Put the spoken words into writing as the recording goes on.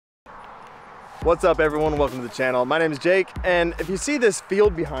What's up everyone, welcome to the channel. My name is Jake, and if you see this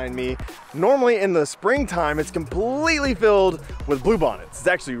field behind me, normally in the springtime it's completely filled with bluebonnets. It's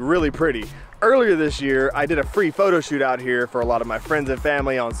actually really pretty. Earlier this year, I did a free photo shoot out here for a lot of my friends and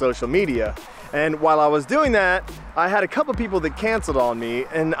family on social media. And while I was doing that, I had a couple people that canceled on me,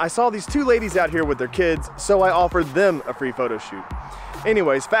 and I saw these two ladies out here with their kids, so I offered them a free photo shoot.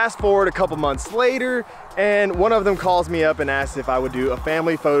 Anyways, fast forward a couple months later, and one of them calls me up and asks if I would do a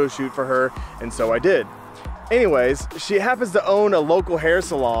family photo shoot for her, and so I did. Anyways, she happens to own a local hair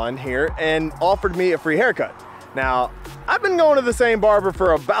salon here and offered me a free haircut. Now, I've been going to the same barber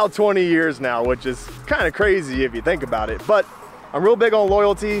for about 20 years now, which is kind of crazy if you think about it, but I'm real big on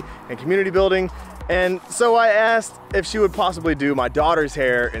loyalty and community building, and so I asked if she would possibly do my daughter's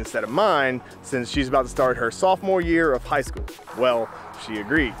hair instead of mine, since she's about to start her sophomore year of high school. Well, she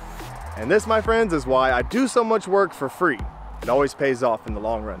agreed. And this, my friends, is why I do so much work for free. It always pays off in the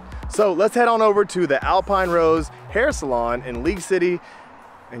long run. So let's head on over to the Alpine Rose Hair Salon in League City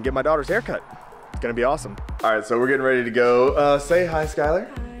and get my daughter's haircut. It's gonna be awesome. All right, so we're getting ready to go. Say hi, Skylar.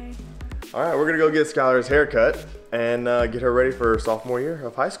 Hi. All right, we're gonna go get Skylar's haircut and get her ready for her sophomore year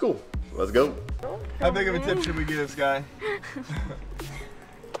of high school. Let's go. How big of a tip should we give, Sky?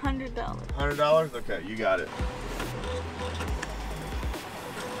 $100. $100? Okay, you got it.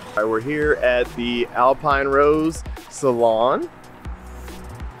 All right, we're here at the Alpine Rose Salon.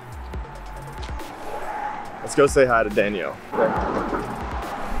 Let's go say hi to Danielle. Okay.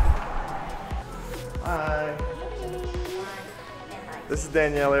 Hi. This is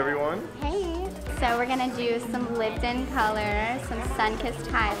Danielle, everyone. Hey. So we're gonna do some lived-in color, some sun-kissed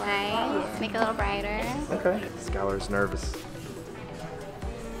highlights, make it a little brighter. Okay. Skylar's nervous.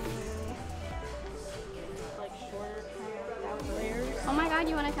 Oh my God,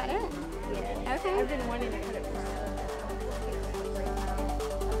 you wanna cut it? Yeah. Okay. I've been wanting to cut it for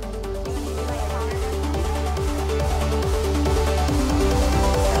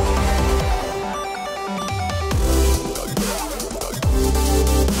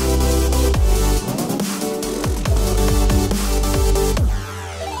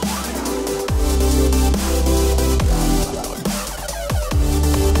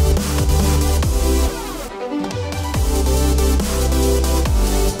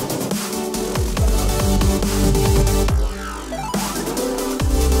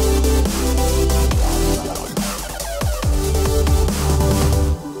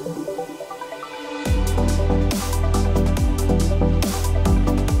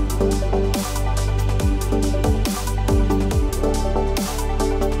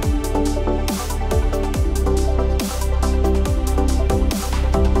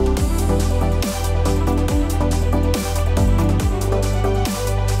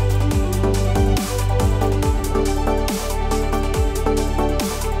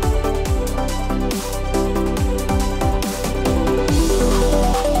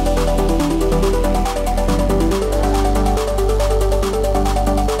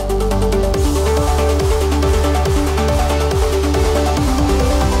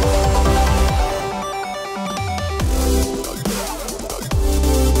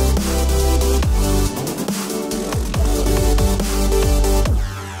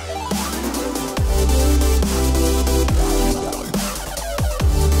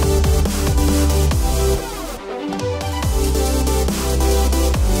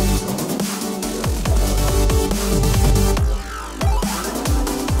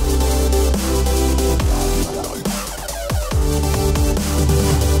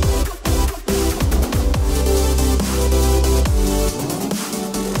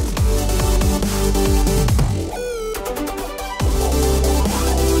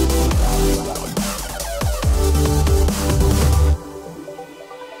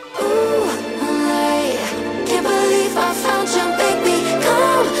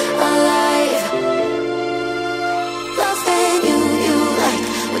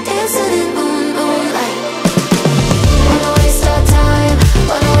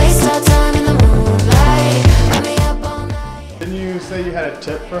Say you had a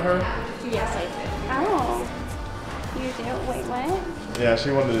tip for her? Yes, I did. Oh. You do? Wait, what? Yeah, she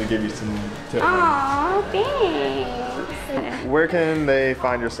wanted to give you some tips. Aw, thanks. Where can they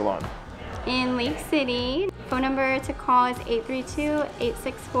find your salon? In League City. Phone number to call is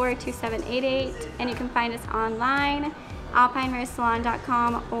 832-864-2788, and you can find us online,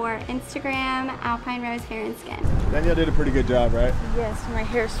 alpinerosesalon.com, or Instagram, Alpine Rose Hair and Skin. Danielle did a pretty good job, right? Yes, my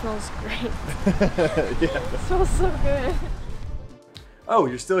hair smells great. Yeah. It smells so good. Oh,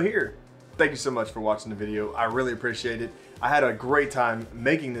 you're still here. Thank you so much for watching the video. I really appreciate it. I had a great time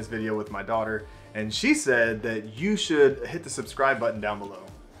making this video with my daughter, and she said that you should hit the subscribe button down below.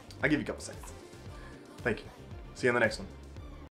 I'll give you a couple seconds. Thank you. See you in the next one.